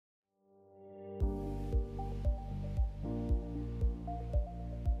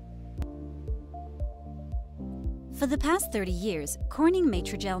For the past 30 years, Corning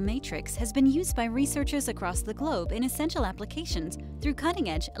Matrigel matrix has been used by researchers across the globe in essential applications through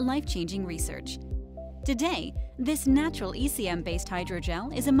cutting-edge, life-changing research. Today, this natural ECM-based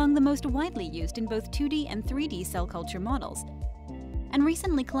hydrogel is among the most widely used in both 2D and 3D cell culture models, and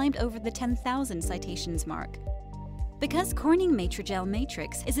recently climbed over the 10,000 citations mark. Because Corning Matrigel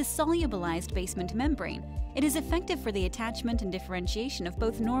matrix is a solubilized basement membrane, it is effective for the attachment and differentiation of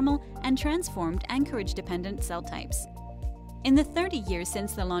both normal and transformed anchorage-dependent cell types. In the 30 years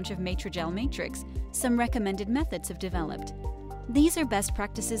since the launch of Matrigel matrix, some recommended methods have developed. These are best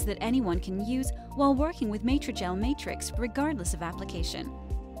practices that anyone can use while working with Matrigel matrix regardless of application.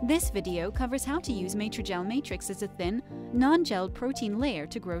 This video covers how to use Matrigel matrix as a thin, non-gelled protein layer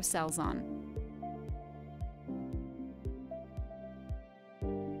to grow cells on.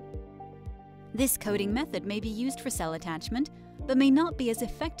 This coating method may be used for cell attachment, but may not be as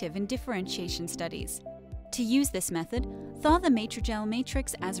effective in differentiation studies. To use this method, thaw the Matrigel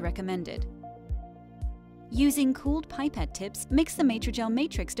matrix as recommended. Using cooled pipette tips, mix the Matrigel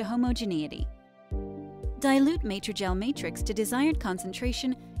matrix to homogeneity. Dilute Matrigel matrix to desired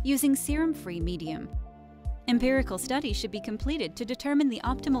concentration using serum-free medium. Empirical studies should be completed to determine the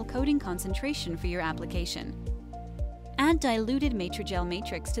optimal coating concentration for your application. Add diluted Matrigel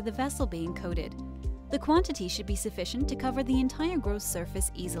matrix to the vessel being coated. The quantity should be sufficient to cover the entire gross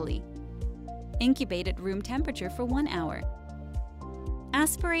surface easily. Incubate at room temperature for 1 hour.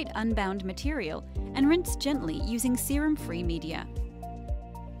 Aspirate unbound material and rinse gently using serum-free media.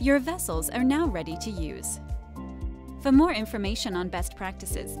 Your vessels are now ready to use. For more information on best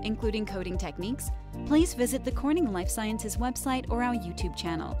practices, including coating techniques, please visit the Corning Life Sciences website or our YouTube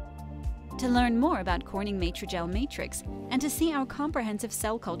channel. To learn more about Corning Matrigel matrix and to see our comprehensive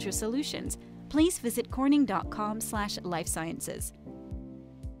cell culture solutions, please visit corning.com/lifesciences.